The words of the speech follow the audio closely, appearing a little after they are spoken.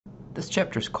This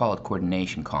chapter is called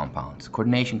coordination compounds.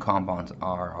 Coordination compounds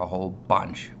are a whole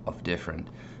bunch of different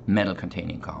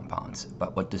metal-containing compounds,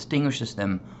 but what distinguishes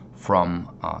them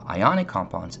from ionic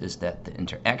compounds is that the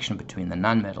interaction between the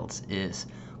nonmetals is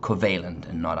covalent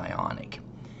and not ionic,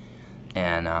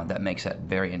 and that makes that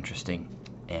very interesting,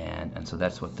 and so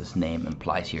that's what this name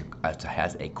implies here. It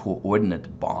has a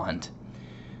coordinate bond,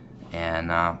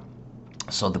 and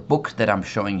so the book that I'm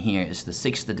showing here is the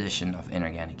 6th edition of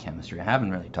Inorganic Chemistry. I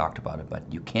haven't really talked about it, but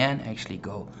you can actually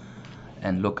go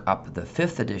and look up the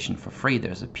 5th edition for free.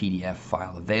 There's a PDF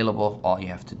file available. All you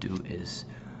have to do is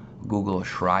Google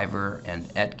Shriver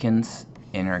and Atkins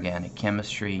Inorganic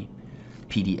Chemistry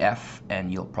PDF,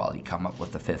 and you'll probably come up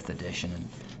with the 5th edition. And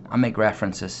I'll make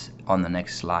references on the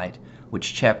next slide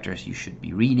which chapters you should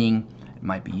be reading. It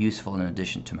might be useful in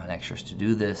addition to my lectures to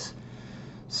do this.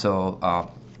 So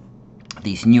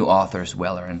these new authors,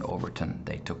 Weller and Overton,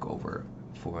 they took over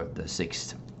for the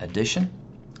 6th edition.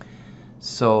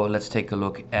 So let's take a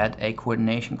look at a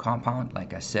coordination compound.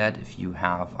 Like I said, if you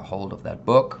have a hold of that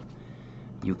book,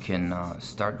 you can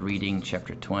start reading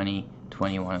chapter 20,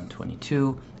 21, and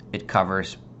 22. It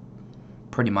covers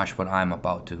pretty much what I'm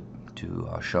about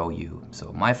to show you.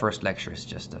 So my first lecture is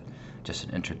just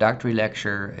an introductory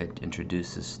lecture. It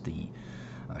introduces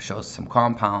shows some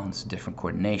compounds, different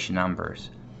coordination numbers,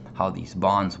 how these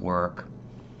bonds work,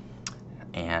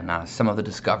 and some of the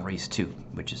discoveries too,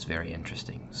 which is very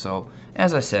interesting. So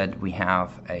as I said, we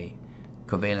have a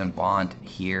covalent bond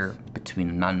here between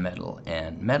a nonmetal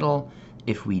and metal.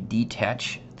 If we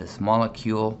detach this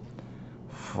molecule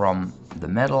from the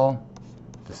metal,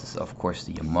 this is of course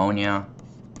the ammonia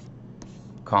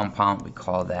compound, we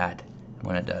call that.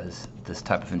 When it does this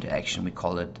type of interaction, we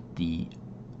call it the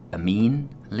amine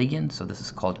ligand. So this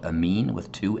is called amine with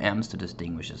 2 M's to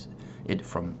distinguish it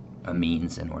from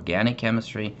amines in organic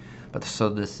chemistry. But so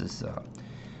this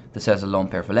has a lone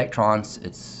pair of electrons.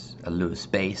 It's a Lewis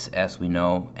base, as we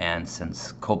know, and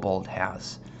since cobalt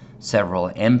has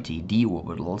several empty d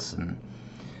orbitals, and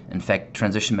in fact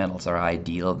transition metals are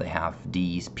ideal. They have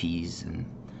d's, p's, and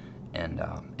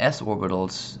s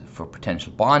orbitals for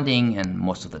potential bonding, and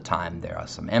most of the time there are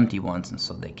some empty ones, and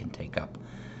so they can take up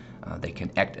they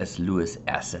can act as Lewis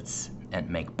acids and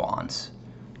make bonds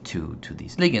to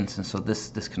these ligands. And so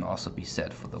this can also be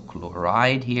said for the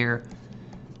chloride here.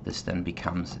 This then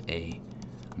becomes a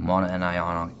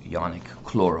monoanionic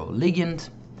chloroligand.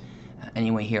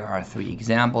 Anyway, here are 3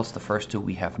 examples. The first 2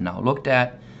 we have now looked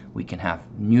at. We can have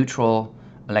neutral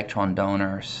electron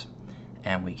donors,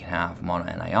 and we can have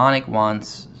monoanionic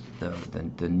ones.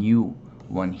 The new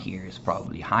one here is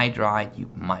probably hydride. You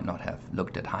might not have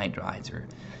looked at hydrides, or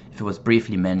if it was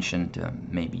briefly mentioned,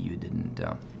 maybe you didn't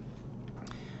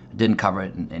cover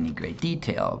it in any great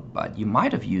detail, but you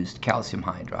might have used calcium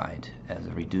hydride as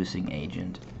a reducing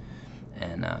agent,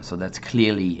 and so that's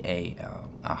clearly a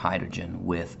hydrogen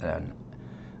with an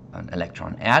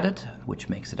electron added, which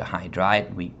makes it a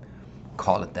hydride. We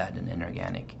call it that in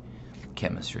inorganic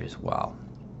chemistry as well.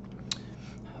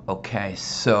 Okay,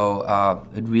 so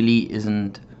it really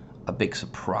isn't a big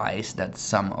surprise that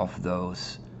some of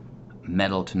those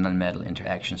metal to nonmetal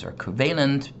interactions are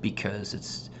covalent, because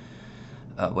it's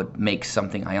what makes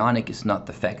something ionic is not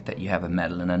the fact that you have a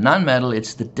metal and a nonmetal,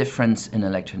 it's the difference in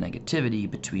electronegativity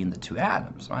between the 2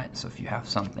 atoms, right? So if you have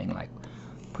something like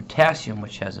potassium,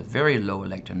 which has a very low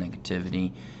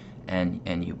electronegativity,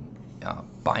 and you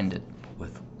bind it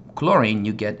with chlorine,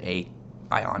 you get a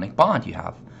ionic bond. You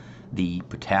have the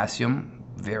potassium,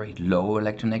 very low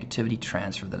electronegativity,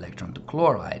 transfer the electron to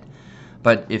chloride.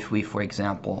 But if we, for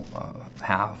example,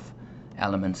 have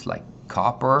elements like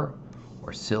copper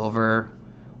or silver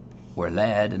or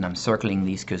lead, and I'm circling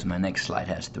these because my next slide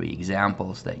has 3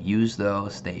 examples that use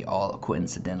those, they all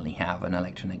coincidentally have an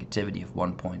electronegativity of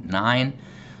 1.9.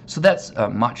 So that's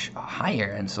much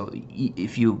higher, and so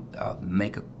if you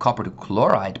make a copper to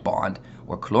chloride bond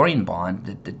or chlorine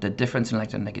bond, the difference in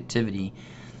electronegativity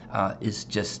is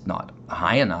just not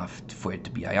high enough for it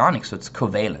to be ionic, so it's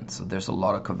covalent. So there's a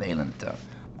lot of covalent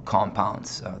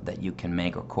compounds that you can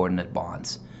make, or coordinate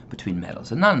bonds between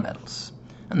metals and nonmetals,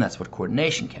 and that's what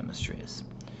coordination chemistry is.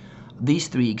 These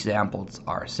 3 examples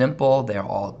are simple. They're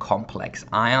all complex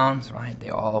ions, right? They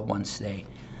all, once they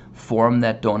form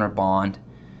that donor bond,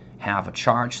 have a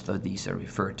charge, so these are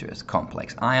referred to as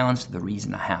complex ions. The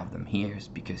reason I have them here is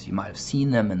because you might have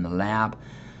seen them in the lab.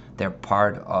 They're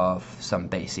part of some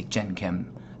basic Gen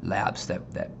Chem labs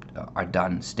that are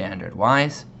done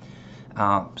standard-wise.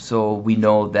 So we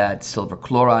know that silver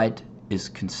chloride is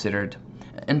considered,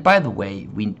 and by the way,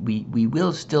 we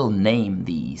will still name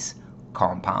these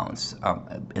compounds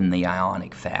in the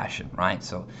ionic fashion, right?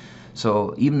 So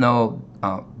So even though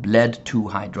lead 2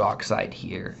 hydroxide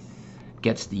here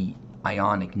gets the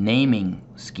ionic naming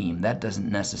scheme, that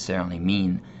doesn't necessarily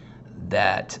mean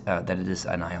that that it is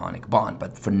an ionic bond,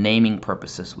 but for naming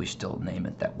purposes we still name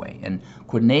it that way. And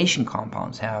coordination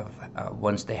compounds have,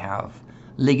 once they have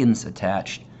ligands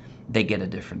attached, they get a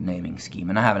different naming scheme,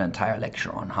 and I have an entire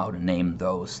lecture on how to name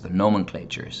those. The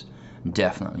nomenclature's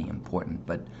definitely important.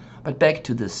 But back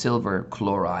to the silver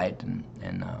chloride,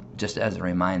 and just as a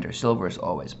reminder, silver is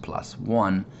always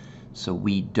 +1, so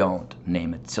we don't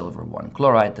name it silver 1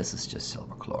 chloride. This is just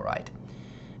silver chloride,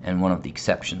 and one of the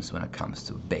exceptions when it comes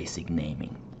to basic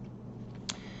naming.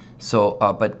 So,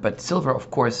 but silver, of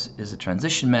course, is a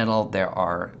transition metal. There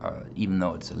are, even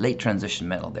though it's a late transition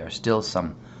metal, there are still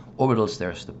some orbitals.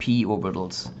 There's the p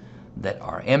orbitals that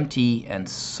are empty, and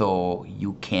so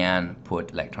you can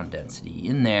put electron density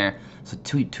in there. So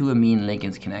two amine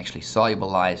ligands can actually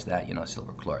solubilize that. You know,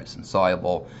 silver chloride is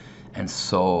insoluble, and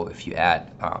so if you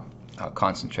add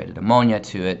concentrated ammonia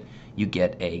to it, you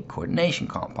get a coordination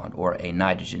compound, or a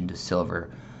nitrogen to silver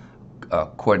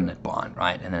coordinate bond,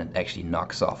 right? And then it actually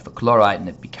knocks off the chloride and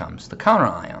it becomes the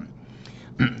counterion.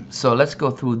 So let's go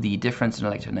through the difference in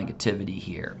electronegativity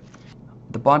here.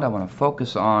 The bond I want to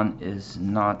focus on is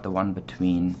not the one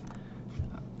between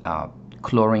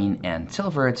chlorine and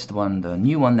silver. It's the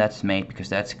new one that's made, because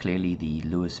that's clearly the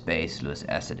Lewis base, Lewis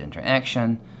acid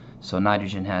interaction. So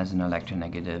nitrogen has an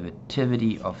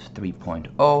electronegativity of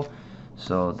 3.0.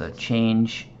 So the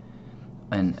change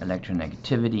in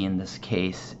electronegativity in this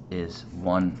case is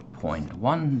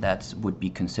 1.1. That would be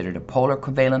considered a polar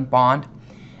covalent bond.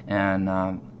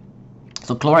 And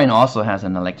so chlorine also has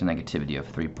an electronegativity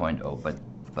of 3.0,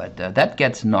 but that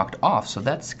gets knocked off, so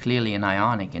that's clearly an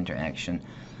ionic interaction.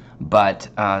 But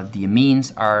the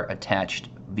amines are attached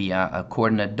via a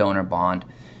coordinate donor bond,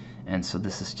 and so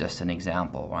this is just an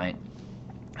example, right?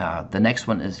 The next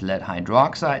one is lead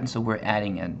hydroxide, and so we're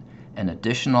adding an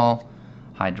additional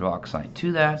hydroxide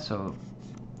to that, so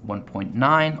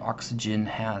 1.9. Oxygen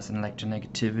has an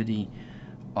electronegativity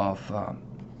of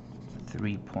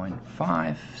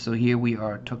 3.5. So here we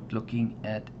are looking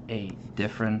at a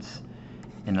difference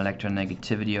in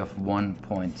electronegativity of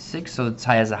 1.6. So it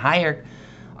has a higher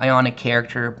ionic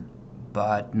character,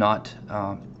 but not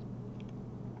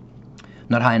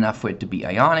high enough for it to be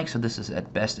ionic. So this is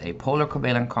at best a polar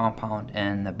covalent compound,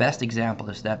 and the best example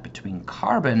is that between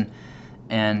carbon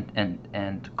and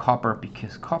copper,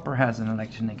 because copper has an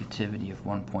electronegativity of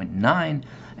 1.9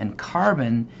 and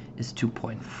carbon is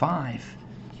 2.5.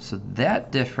 So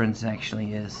that difference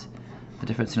actually is, the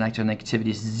difference in electronegativity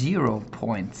is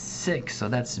 0.6. So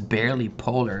that's barely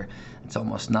polar. It's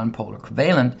almost nonpolar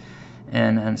covalent.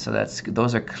 And so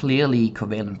those are clearly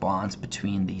covalent bonds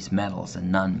between these metals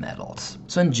and nonmetals.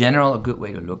 So in general, a good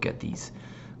way to look at these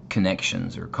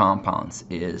connections or compounds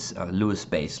is a Lewis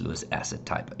base, Lewis acid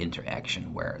type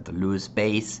interaction, where the Lewis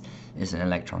base is an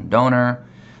electron donor.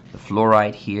 The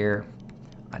fluoride here,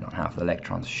 I don't have the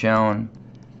electrons shown,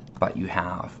 but you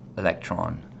have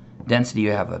electron density.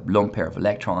 You have a lone pair of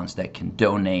electrons that can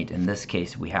donate. In this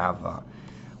case, we have an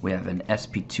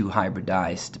sp2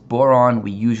 hybridized boron.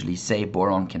 We usually say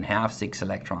boron can have 6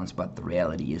 electrons, but the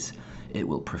reality is it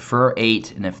will prefer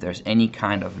 8, and if there's any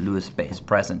kind of Lewis base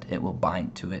present, it will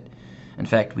bind to it. In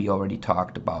fact, we already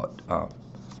talked about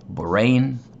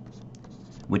borane,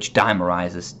 which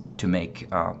dimerizes to make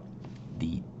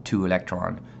the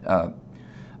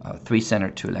 3-center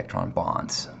 2-electron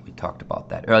bonds. We talked about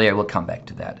that earlier. We'll come back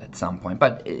to that at some point.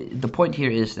 But the point here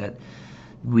is that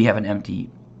we have an empty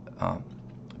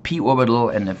p orbital,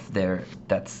 and if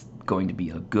that's going to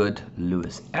be a good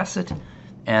Lewis acid,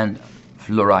 and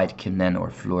fluoride can then,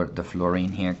 or the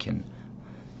fluorine here can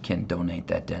donate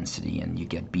that density, and you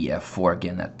get Bf4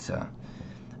 again.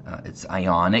 It's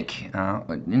ionic,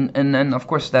 and then of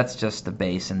course that's just the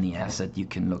base and the acid. You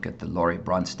can look at the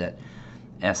Laurie-Bronsted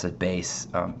acid-base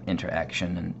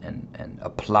interaction and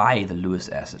apply the Lewis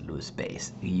acid Lewis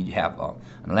base. You have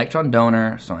an electron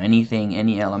donor, so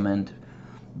any element,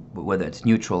 whether it's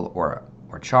neutral or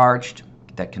charged,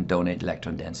 that can donate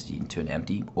electron density into an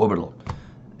empty orbital,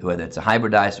 whether it's a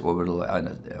hybridized orbital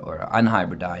or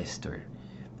unhybridized, or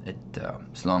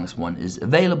as long as one is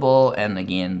available. And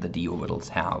again, the d orbitals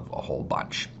have a whole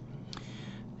bunch.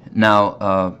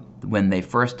 Now, when they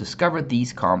first discovered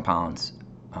these compounds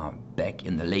back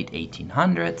in the late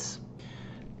 1800s,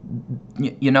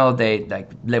 you know, they,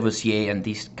 like Lavoisier and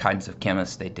these kinds of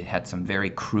chemists, they had some very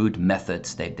crude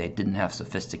methods. They didn't have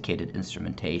sophisticated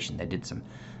instrumentation. They did some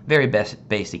very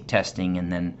basic testing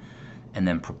and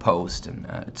then proposed, and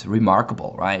it's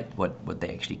remarkable, right, what they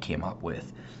actually came up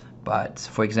with. But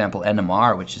for example,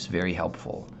 NMR, which is very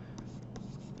helpful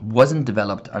wasn't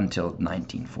developed until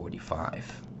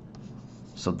 1945.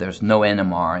 So there's no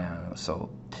NMR.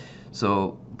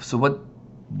 So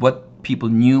what people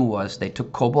knew was they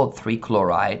took cobalt-3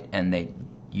 chloride and they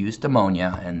used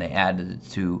ammonia and they added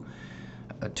it to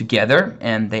together,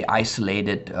 and they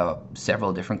isolated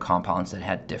several different compounds that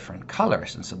had different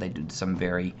colors. And so they did some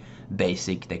very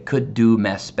basic. They could do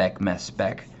mass spec. Mass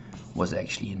spec was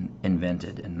actually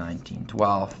invented in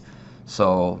 1912.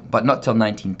 So, but not till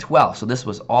 1912. So this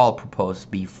was all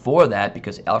proposed before that,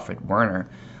 because Alfred Werner,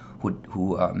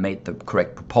 who made the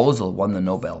correct proposal, won the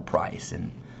Nobel Prize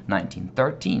in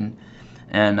 1913.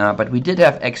 And but we did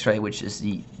have X-ray, which is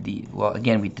well,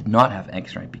 again, we did not have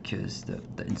X-ray because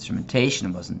the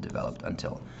instrumentation wasn't developed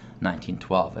until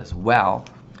 1912 as well,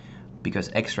 because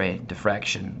X-ray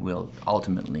diffraction will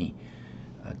ultimately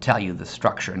tell you the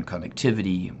structure and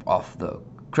conductivity of the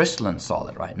crystalline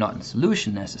solid, right? Not in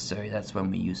solution necessary. That's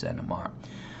when we use NMR.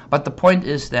 But the point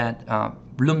is that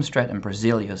Blumstedt and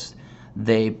Berzelius,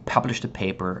 they published a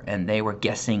paper and they were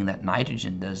guessing that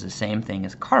nitrogen does the same thing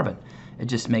as carbon. It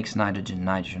just makes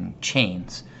nitrogen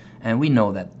chains, and we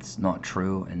know that's not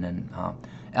true. And then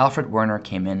Alfred Werner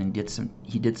came in and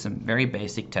he did some very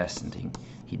basic testing.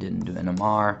 He didn't do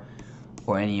NMR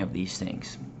or any of these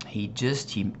things. He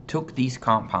took these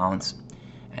compounds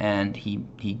and he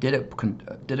did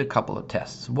a couple of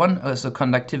tests. One is a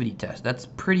conductivity test. That's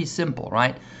pretty simple,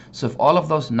 right? So if all of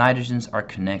those nitrogens are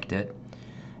connected,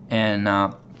 and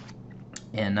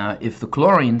if the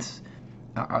chlorines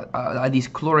are these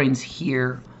chlorines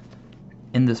here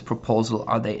in this proposal,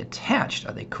 are they attached?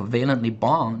 Are they covalently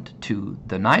bond to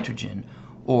the nitrogen,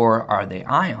 or are they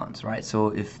ions, right? So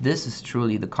if this is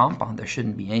truly the compound, there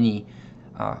shouldn't be any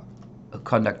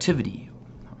conductivity.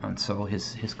 And so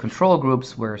his control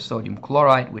groups were sodium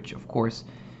chloride, which of course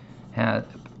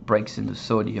breaks into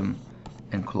sodium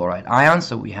and chloride ions.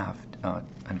 So we have a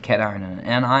cation and an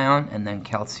anion, and then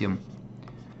calcium,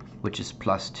 which is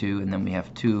 +2, and then we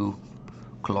have 2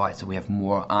 chlorides. So we have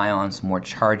more ions, more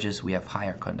charges, we have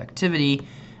higher conductivity,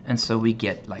 and so we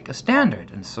get like a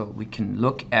standard. And so we can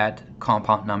look at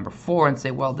compound number 4 and say,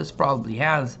 well, this probably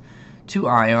has 2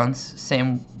 ions,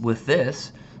 same with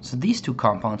this. So these 2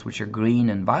 compounds, which are green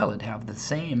and violet, have the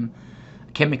same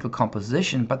chemical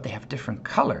composition, but they have different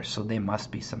colors, so they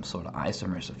must be some sort of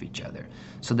isomers of each other.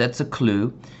 So that's a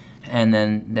clue. And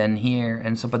then here,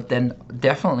 and so, but then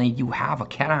definitely you have a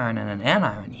cation and an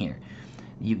anion here.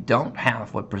 You don't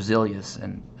have what Berzelius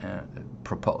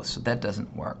proposed, so that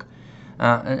doesn't work.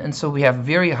 And so we have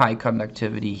very high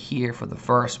conductivity here for the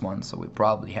first one, so we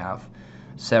probably have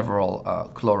several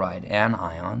chloride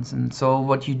anions. And so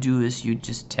what you do is you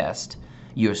just test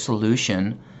your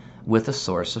solution with a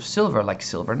source of silver, like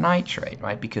silver nitrate,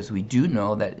 right? Because we do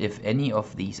know that if any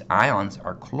of these ions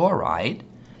are chloride,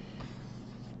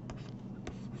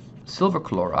 silver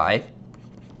chloride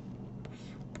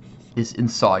is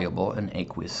insoluble in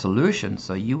aqueous solution,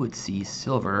 so you would see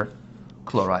silver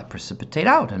chloride precipitate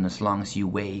out. And as long as you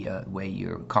weigh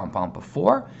your compound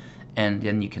before, and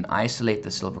then you can isolate the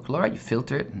silver chloride, you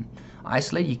filter it and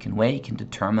isolate, you can weigh, you can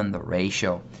determine the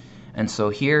ratio. And so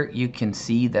here you can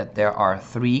see that there are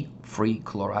 3 free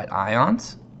chloride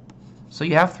ions. So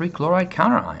you have 3 chloride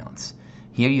counterions.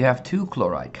 Here you have 2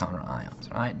 chloride counterions,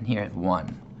 right? And here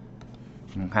 1.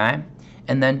 Okay?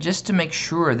 And then just to make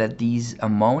sure that these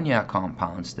ammonia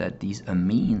compounds, that these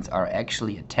amines are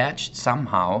actually attached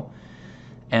somehow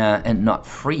and not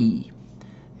free,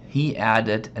 he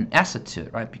added an acid to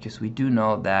it, right? Because we do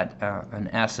know that an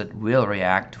acid will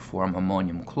react to form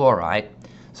ammonium chloride.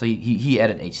 So he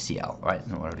added HCl, right,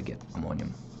 in order to get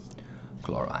ammonium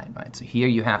chloride, right? So here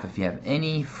you have, if you have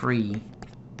any free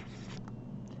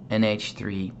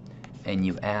NH3 and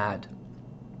you add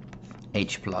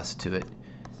H plus to it,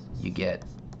 you get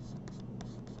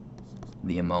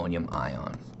the ammonium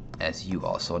ion, as you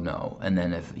also know. And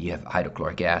then if you have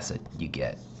hydrochloric acid, you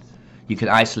can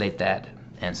isolate that.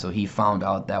 And so he found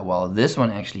out that, well, this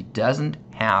one actually doesn't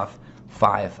have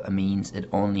 5 amines, it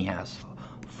only has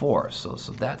 4. So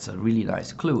that's a really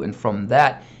nice clue. And from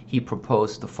that, he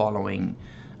proposed the following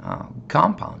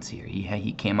compounds here.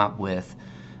 He came up with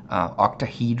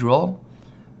octahedral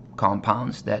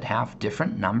compounds that have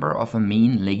different number of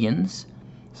amine ligands.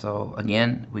 So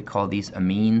again, we call these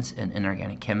amines in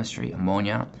inorganic chemistry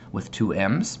ammonia with 2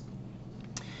 M's.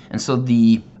 And so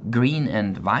the green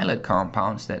and violet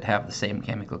compounds that have the same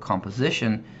chemical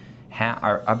composition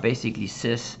are basically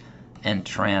cis and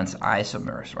trans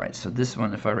isomers, right? So this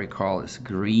one, if I recall, is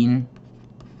green,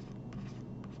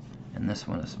 and this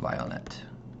one is violet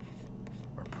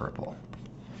or purple,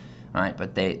 right?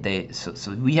 But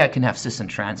so we can have cis and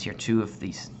trans here too if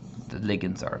the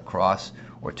ligands are across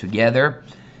or together.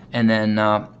 And then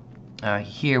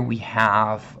here we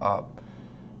have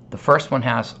the first one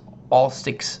has all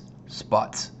 6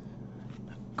 spots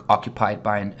occupied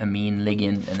by an amine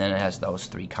ligand, and then it has those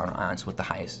 3 counterions with the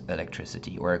highest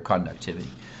electricity or conductivity.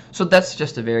 So that's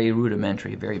just a very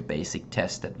rudimentary, very basic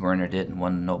test that Werner did and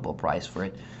won the Nobel Prize for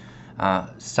it.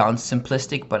 Sounds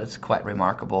simplistic, but it's quite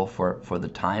remarkable for the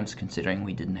times, considering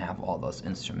we didn't have all those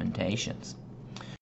instrumentations.